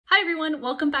Hi everyone,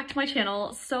 welcome back to my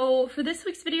channel. So for this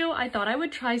week's video, I thought I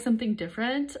would try something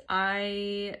different.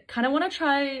 I kind of want to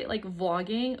try like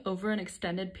vlogging over an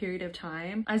extended period of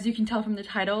time. As you can tell from the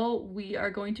title, we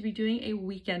are going to be doing a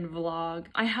weekend vlog.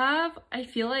 I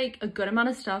feel like a good amount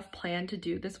of stuff planned to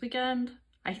do this weekend,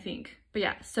 I think. But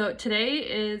yeah, so today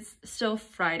is still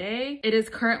Friday. It is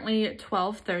currently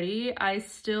 12:30. I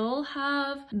still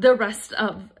have the rest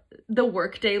of the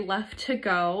workday left to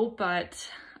go, but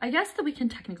I guess the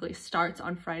weekend technically starts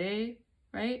on Friday,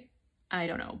 right? I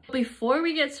don't know. Before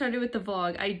we get started with the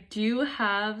vlog, I do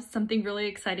have something really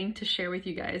exciting to share with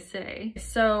you guys today.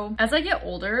 So as I get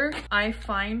older, I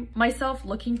find myself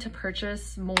looking to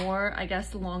purchase more, I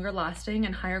guess, longer lasting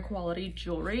and higher quality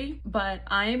jewelry, but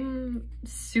I'm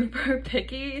super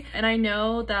picky. And I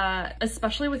know that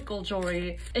especially with gold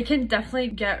jewelry, it can definitely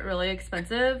get really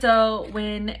expensive. So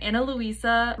when Ana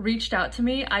Luisa reached out to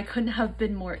me, I couldn't have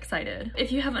been more excited.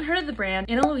 If you haven't heard of the brand,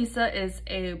 Ana Luisa is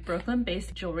a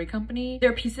Brooklyn-based jewelry company.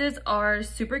 Their pieces are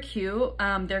super cute.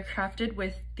 They're crafted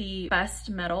with the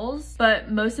best metals, but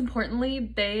most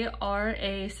importantly, they are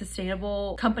a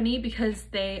sustainable company because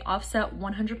they offset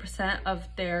 100% of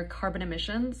their carbon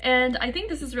emissions. And I think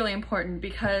this is really important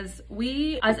because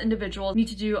we as individuals need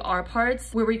to do our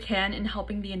parts where we can in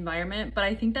helping the environment, but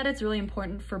I think that it's really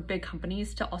important for big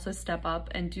companies to also step up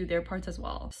and do their parts as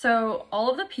well. So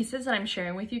all of the pieces that I'm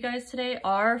sharing with you guys today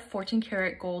are 14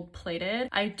 karat gold plated.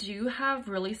 I do have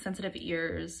really sensitive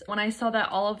ears. When I saw that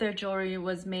all of their jewelry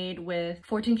was made with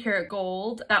 14 karat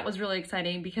gold, that was really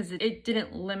exciting because it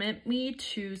didn't limit me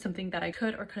to something that I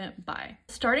could or couldn't buy.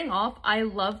 Starting off, I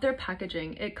love their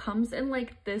packaging. It comes in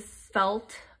like this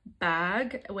felt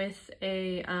bag with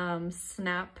a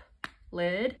snap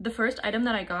lid. The first item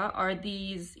that I got are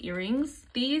these earrings.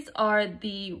 These are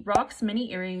the Rocks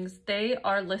mini earrings. They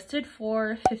are listed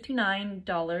for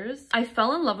 $59. I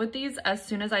fell in love with these as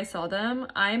soon as I saw them.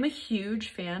 I'm a huge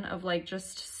fan of like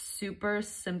just super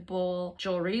simple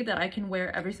jewelry that I can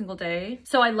wear every single day.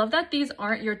 So I love that these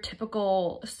aren't your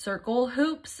typical circle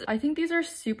hoops. I think these are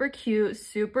super cute,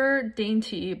 super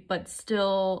dainty, but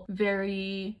still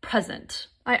very present.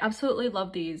 I absolutely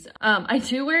love these. I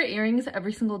do wear earrings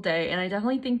every single day, and I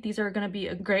definitely think these are gonna be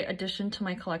a great addition to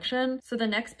my collection. So the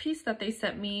next piece that they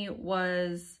sent me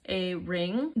was a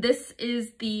ring. This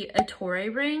is the ettore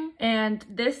ring, and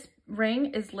this ring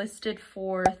is listed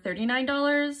for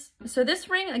 $39. So this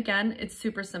ring, again, it's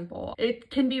super simple. It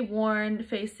can be worn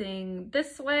facing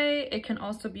this way. It can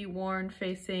also be worn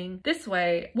facing this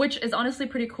way, which is honestly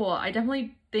pretty cool. I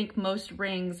definitely think most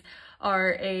rings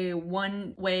are a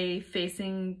one-way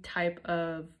facing type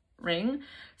of ring.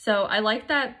 So I like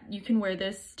that you can wear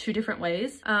this two different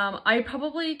ways. I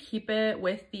probably keep it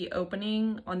with the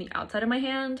opening on the outside of my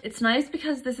hand. It's nice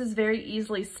because this is very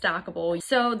easily stackable.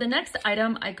 So the next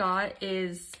item I got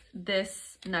is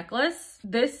this necklace.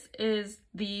 This is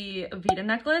the Vida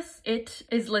necklace. It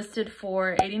is listed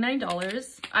for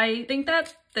 $89. I think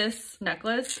that this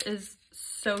necklace is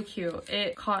so cute.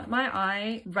 It caught my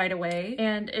eye right away,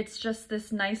 and it's just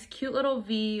this nice cute little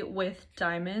V with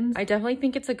diamonds. I definitely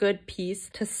think it's a good piece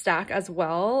to stack as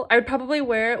well. I would probably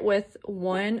wear it with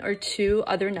one or two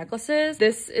other necklaces.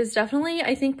 This is definitely,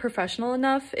 I think, professional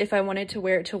enough if I wanted to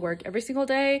wear it to work every single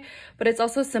day, but it's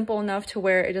also simple enough to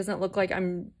where it doesn't look like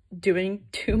I'm doing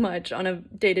too much on a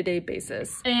day-to-day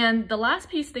basis. And the last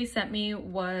piece they sent me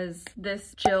was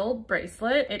this Jill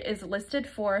bracelet. It is listed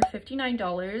for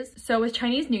 $59. So with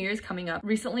Chinese New Year's coming up,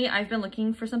 recently I've been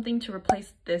looking for something to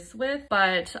replace this with,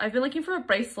 but I've been looking for a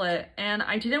bracelet and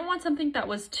I didn't want something that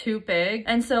was too big.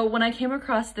 And so when I came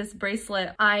across this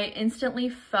bracelet, I instantly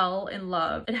fell in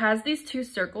love. It has these two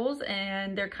circles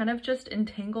and they're kind of just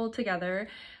entangled together.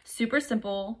 Super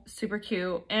simple, super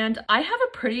cute, and I have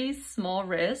a pretty small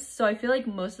wrist, so I feel like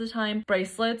most of the time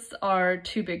bracelets are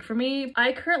too big for me.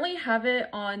 I currently have it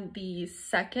on the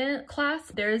second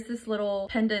clasp. There is this little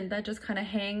pendant that just kind of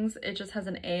hangs. It just has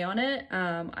an A on it.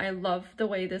 I love the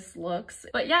way this looks.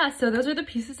 But yeah, so those are the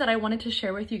pieces that I wanted to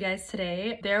share with you guys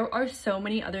today. There are so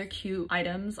many other cute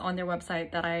items on their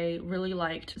website that I really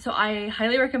liked, so I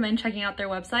highly recommend checking out their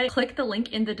website. Click the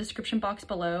link in the description box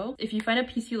below. If you find a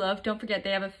piece you love, don't forget they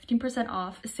have a 15%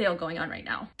 off sale going on right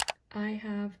now. I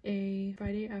have a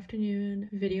Friday afternoon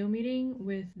video meeting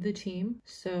with the team,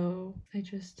 so I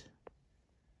just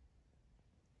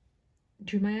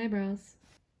drew my eyebrows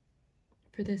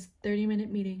for this 30-minute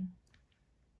meeting.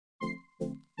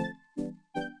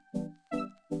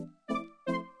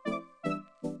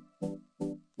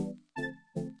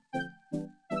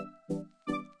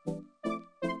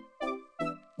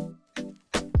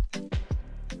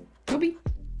 Toby.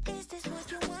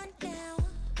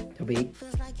 Toby.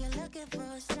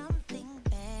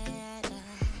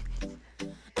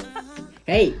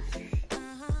 Hey.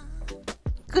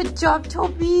 Good job,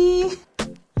 Toby.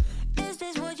 Is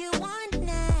this what you want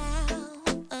now?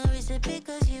 Or is it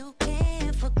because you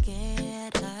can't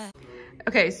forget her?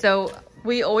 Okay, so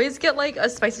we always get like a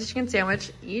spicy chicken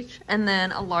sandwich each and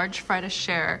then a large fry to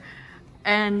share.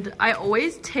 And I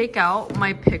always take out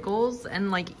my pickles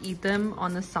and like eat them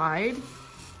on the side.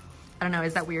 I don't know,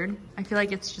 is that weird? I feel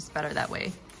like it's just better that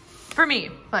way for me.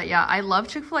 But yeah, I love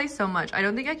Chick-fil-A so much. I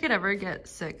don't think I could ever get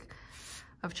sick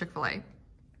of Chick-fil-A.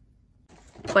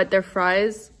 But their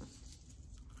fries,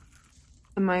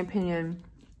 in my opinion,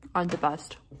 aren't the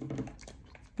best.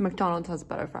 McDonald's has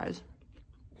better fries.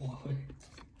 What?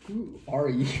 Who are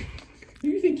you? Who do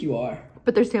you think you are?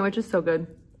 But their sandwich is so good.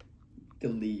 To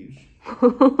leave.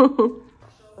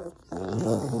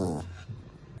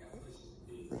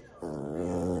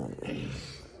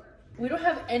 We don't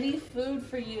have any food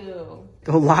for you.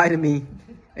 Don't lie to me.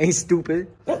 Ain't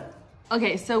stupid.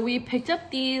 Okay, so we picked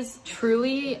up these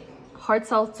Truly hard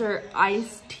seltzer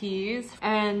iced teas,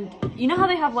 and you know how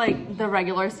they have like the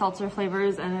regular seltzer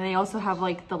flavors and then they also have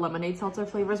like the lemonade seltzer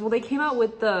flavors? Well, they came out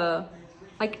with the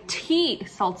like tea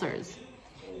seltzers.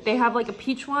 They have like a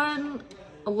peach one,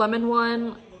 a lemon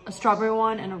one, a strawberry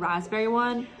one, and a raspberry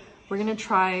one. We're gonna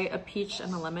try a peach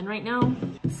and a lemon right now.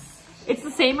 It's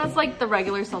the same as like the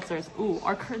regular seltzers. Ooh,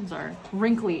 our curtains are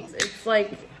wrinkly. It's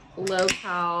like low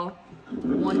cal,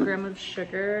 1 gram of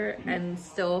sugar, and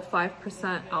still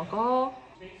 5% alcohol.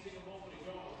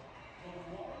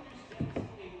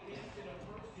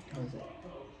 How is it?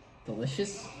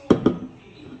 Delicious?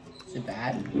 Is it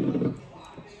bad?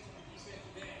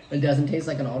 It doesn't taste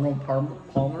like an Arnold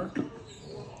Palmer?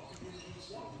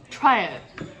 Try it.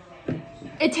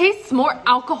 It tastes more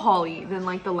alcohol-y than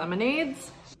like the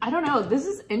lemonades. I don't know, this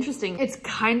is interesting. It's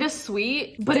kind of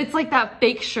sweet, but it's like that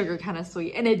fake sugar kind of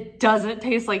sweet, and it doesn't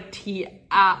taste like tea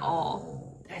at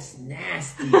all. That's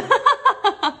nasty.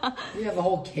 You have a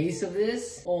whole case of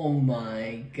this? Oh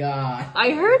my god.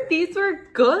 I heard these were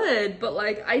good, but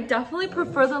like I definitely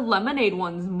prefer the lemonade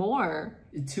ones more.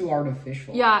 It's too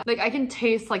artificial. Yeah, like I can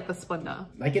taste like the Splenda.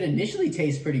 Like it initially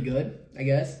tastes pretty good, I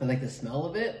guess. But like the smell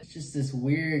of it, it's just this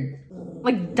weird...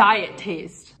 Like diet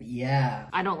taste. Yeah.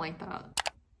 I don't like that.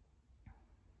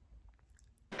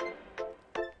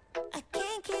 I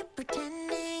can't keep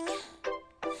pretending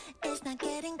it's not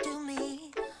getting to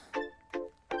me.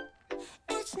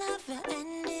 It's never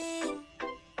ending.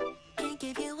 Can't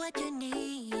give you what you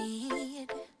need.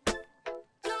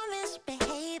 You're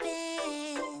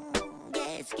misbehaving.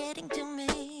 Yeah, it's getting to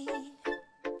me.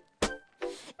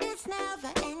 It's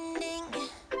never ending.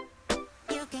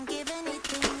 You can give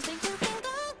anything, so you can go.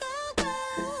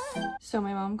 So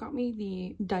my mom got me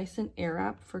the Dyson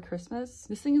Airwrap for Christmas.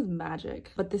 This thing is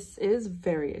magic, but this is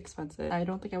very expensive. I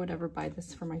don't think I would ever buy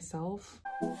this for myself.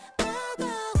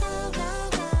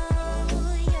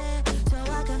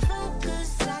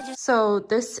 So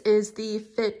this is the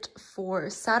fit for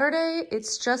Saturday.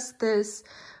 It's just this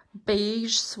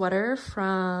beige sweater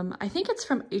from, I think it's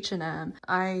from H&M.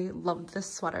 I love this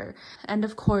sweater. And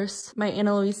of course, my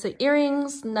Ana Luisa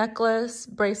earrings, necklace,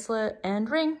 bracelet, and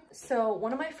ring. So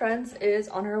one of my friends is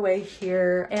on her way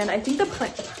here, and I think the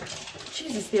plan,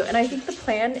 Jesus Theo, and I think the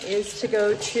plan is to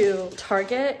go to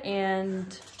Target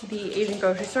and the Asian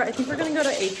grocery store. I think we're gonna go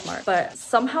to H Mart, but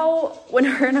somehow when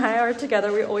her and I are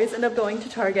together, we always end up going to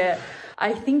Target.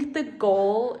 I think the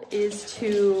goal is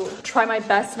to try my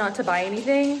best not to buy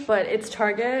anything, but it's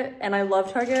Target and I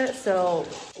love Target, so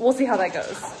we'll see how that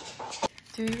goes.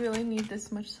 Do we really need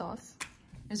this much sauce?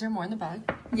 Is there more in the bag?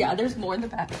 Yeah, there's more in the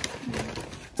bag.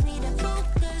 Need to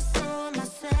focus on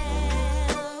myself.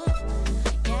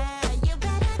 Yeah, you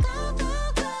better go,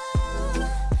 go, go.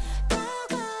 Go,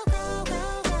 go, go,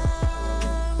 go, go.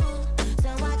 So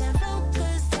I can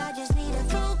focus, I just need to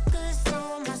focus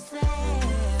on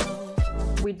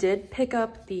myself. We did pick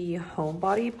up the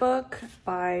Homebody book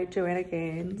by Joanna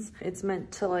Gaines. It's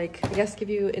meant to like, I guess, give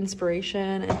you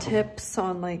inspiration and tips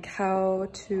on like how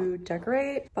to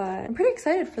decorate, but I'm pretty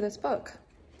excited for this book.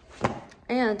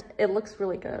 And it looks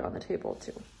really good on the table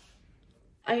too.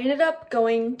 I ended up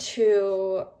going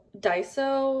to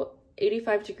Daiso,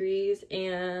 85 Degrees,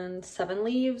 and 7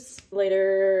 Leaves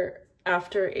later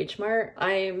after H Mart.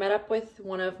 I met up with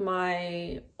one of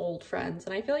my old friends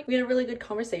and I feel like we had a really good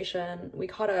conversation. We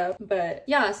caught up, but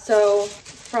yeah, so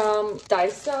from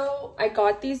Daiso, I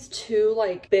got these two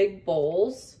like big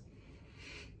bowls.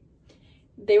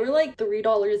 They were like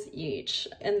 $3 each,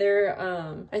 and they're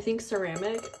I think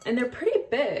ceramic, and they're pretty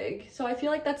big, so I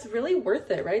feel like that's really worth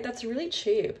it, right? That's really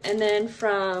cheap. And then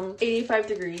from 85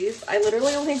 Degrees, I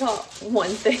literally only got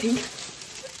one thing.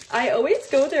 I always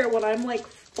go there when I'm like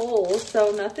full,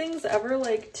 so nothing's ever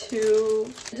like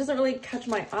too, it doesn't really catch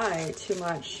my eye too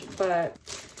much, but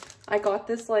I got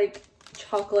this like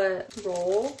chocolate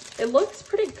roll. It looks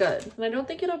pretty good, and I don't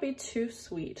think it'll be too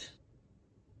sweet.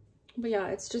 But yeah,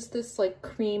 it's just this like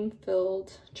cream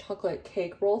filled chocolate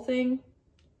cake roll thing.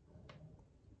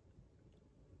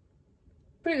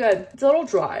 Pretty good. It's a little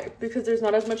dry because there's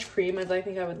not as much cream as I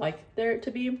think I would like there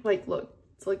to be. Like, look,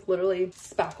 it's like literally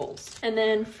spackles. And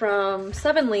then from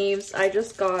 7 Leaves, I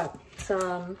just got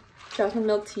some jasmine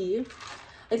milk tea.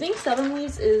 I think 7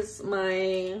 Leaves is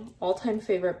my all-time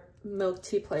favorite milk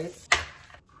tea place.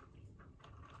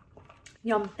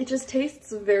 Yum. It just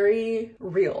tastes very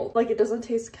real. Like, it doesn't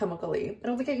taste chemically. I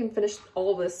don't think I can finish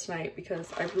all of this tonight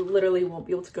because I literally won't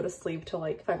be able to go to sleep till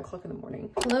like 5 o'clock in the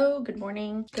morning. Hello, good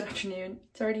morning, good afternoon.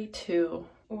 It's already 2.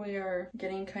 We are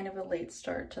getting kind of a late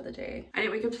start to the day. I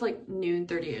didn't wake up till like noon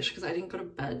 30-ish because I didn't go to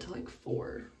bed till like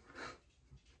 4.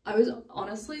 I was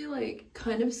honestly like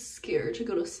kind of scared to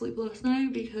go to sleep last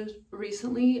night because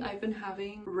recently I've been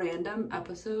having random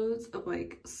episodes of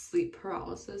like sleep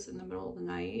paralysis in the middle of the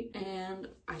night, and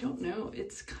I don't know,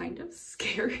 it's kind of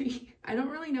scary. I don't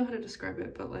really know how to describe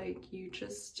it, but like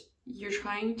you're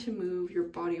trying to move your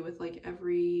body with like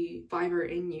every fiber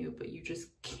in you, but you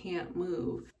just can't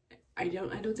move. I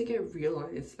don't think I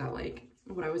realized that like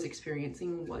what I was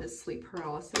experiencing was sleep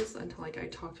paralysis until like I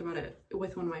talked about it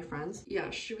with one of my friends. Yeah,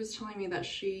 she was telling me that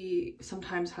she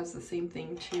sometimes has the same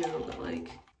thing too, but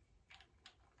like,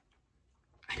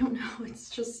 I don't know,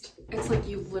 it's like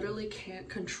you literally can't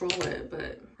control it,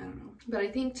 but I don't know. But I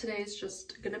think today is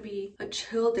just gonna be a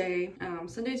chill day.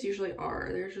 Sundays usually are.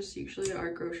 They're just usually our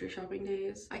grocery shopping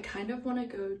days. I kind of want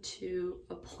to go to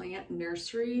a plant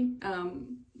nursery.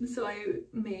 So I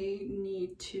may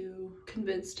need to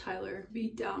convince Tyler to be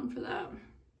down for that,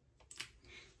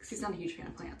 because he's not a huge fan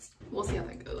of plants. We'll see how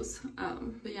that goes.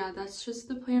 But yeah, that's just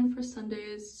the plan for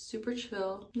Sundays. Super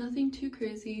chill, nothing too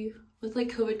crazy. With like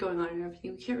COVID going on and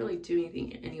everything, we can't really do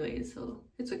anything anyway, so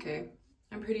it's okay.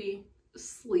 I'm pretty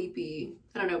sleepy.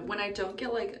 I don't know, when I don't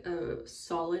get like a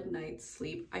solid night's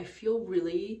sleep, I feel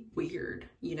really weird,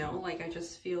 you know? Like I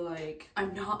just feel like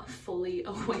I'm not fully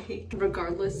awake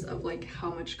regardless of like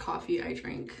how much coffee I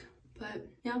drink. But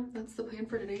yeah, that's the plan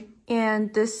for today.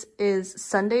 And this is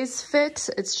Sunday's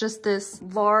fit. It's just this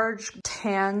large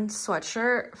tan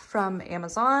sweatshirt from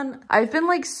Amazon. I've been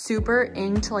like super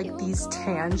into like these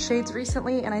tan shades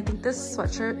recently, and I think this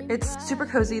sweatshirt, it's super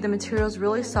cozy. The material is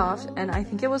really soft, and I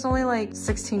think it was only like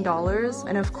 $16.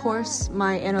 And of course,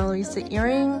 my Ana Luisa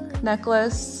earring,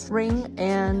 necklace, ring,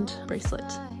 and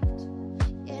bracelet.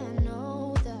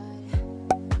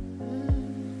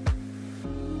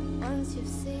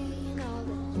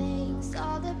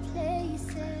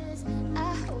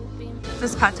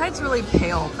 This pad thai's really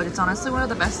pale, but it's honestly one of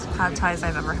the best pad thais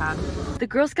I've ever had. The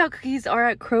Girl Scout cookies are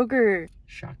at Kroger.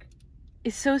 Shock.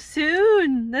 It's so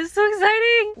soon. That's so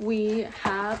exciting. We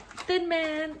have Thin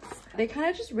Mints. They kind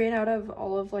of just ran out of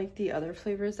all of like the other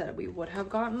flavors that we would have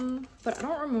gotten, but I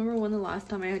don't remember when the last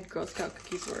time I had Girl Scout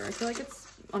cookies were. I feel like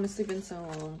it's honestly been so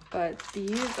long. But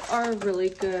these are really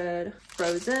good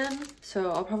frozen, so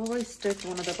I'll probably stick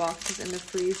one of the boxes in the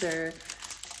freezer.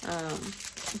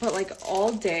 But like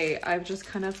all day I've just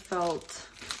kind of felt,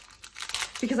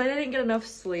 because I didn't get enough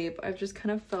sleep, I've just kind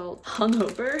of felt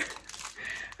hungover.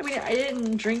 I mean, I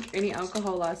didn't drink any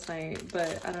alcohol last night,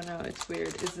 but I don't know, it's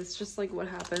weird. Is this just like what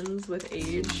happens with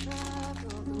age?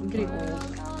 I'm getting old.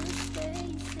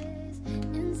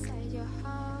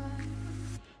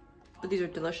 But these are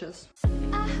delicious.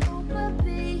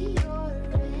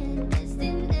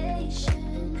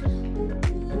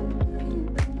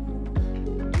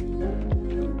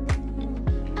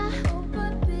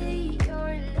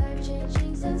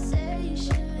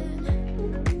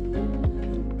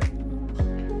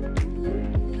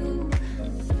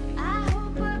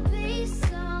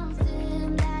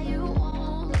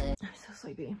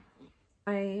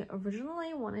 I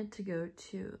originally wanted to go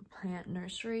to Plant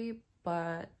Nursery,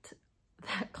 but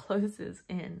that closes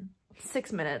in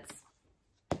 6 minutes.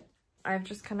 I've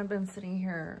just kind of been sitting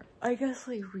here, I guess,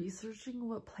 like researching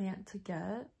what plant to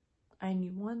get. I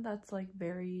need one that's like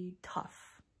very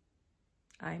tough.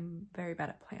 I'm very bad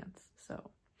at plants,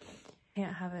 so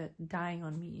can't have it dying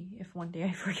on me if one day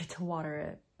I forget to water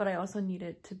it. But I also need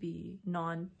it to be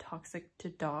non-toxic to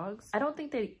dogs. I don't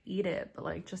think they'd eat it, but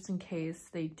like just in case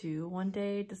they do one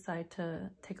day decide to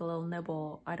take a little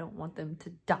nibble, I don't want them to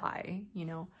die, you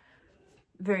know?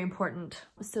 Very important.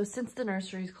 So since the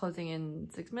nursery is closing in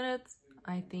 6 minutes,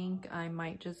 I think I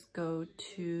might just go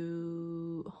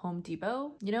to Home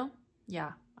Depot, you know?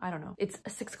 Yeah, I don't know. It's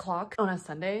 6 o'clock on a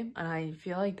Sunday, and I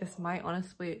feel like this might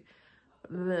honestly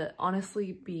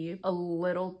honestly be a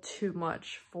little too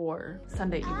much for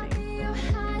Sunday evening.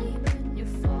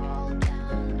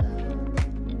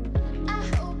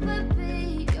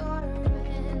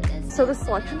 So the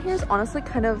selection here is honestly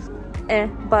kind of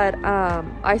but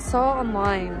I saw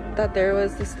online that there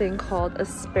was this thing called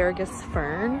asparagus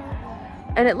fern,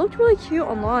 and it looked really cute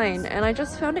online, and I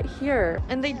just found it here,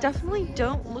 and they definitely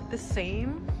don't look the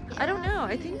same. I don't know,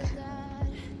 I think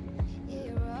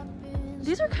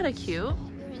these are kind of cute.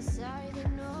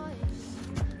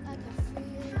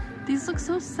 These look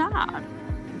so sad.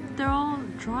 They're all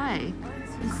dry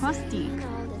and crusty.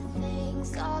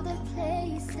 All the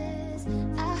places,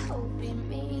 I hope it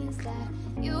means that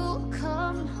you'll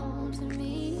come home to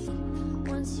me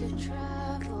once you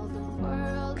travel the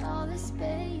world, all the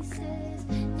spaces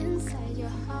inside your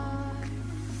heart.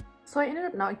 So I ended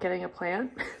up not getting a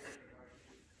plant.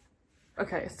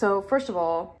 Okay, so first of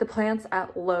all, the plants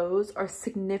at Lowe's are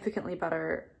significantly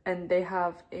better, and they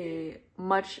have a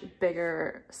much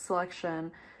bigger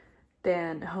selection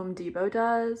than Home Depot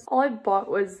does. All I bought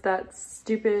was that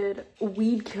stupid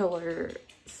weed killer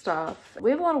stuff.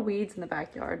 We have a lot of weeds in the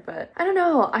backyard, but I don't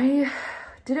know, I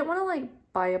didn't want to like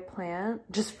buy a plant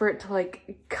just for it to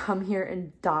like come here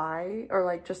and die, or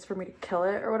like just for me to kill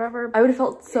it or whatever. I would have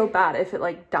felt so bad if it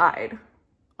like died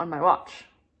on my watch,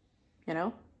 you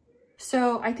know?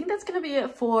 So I think that's gonna be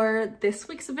it for this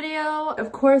week's video.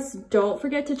 Of course, don't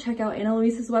forget to check out Ana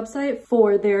Luisa's website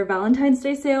for their Valentine's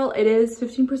Day sale. It is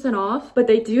 15% off, but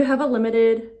they do have a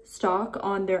limited stock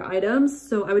on their items.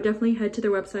 So I would definitely head to their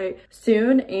website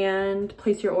soon and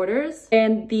place your orders.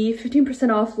 And the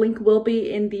 15% off link will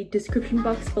be in the description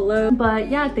box below. But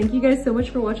yeah, thank you guys so much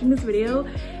for watching this video,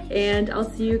 and I'll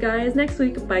see you guys next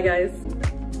week. Bye guys.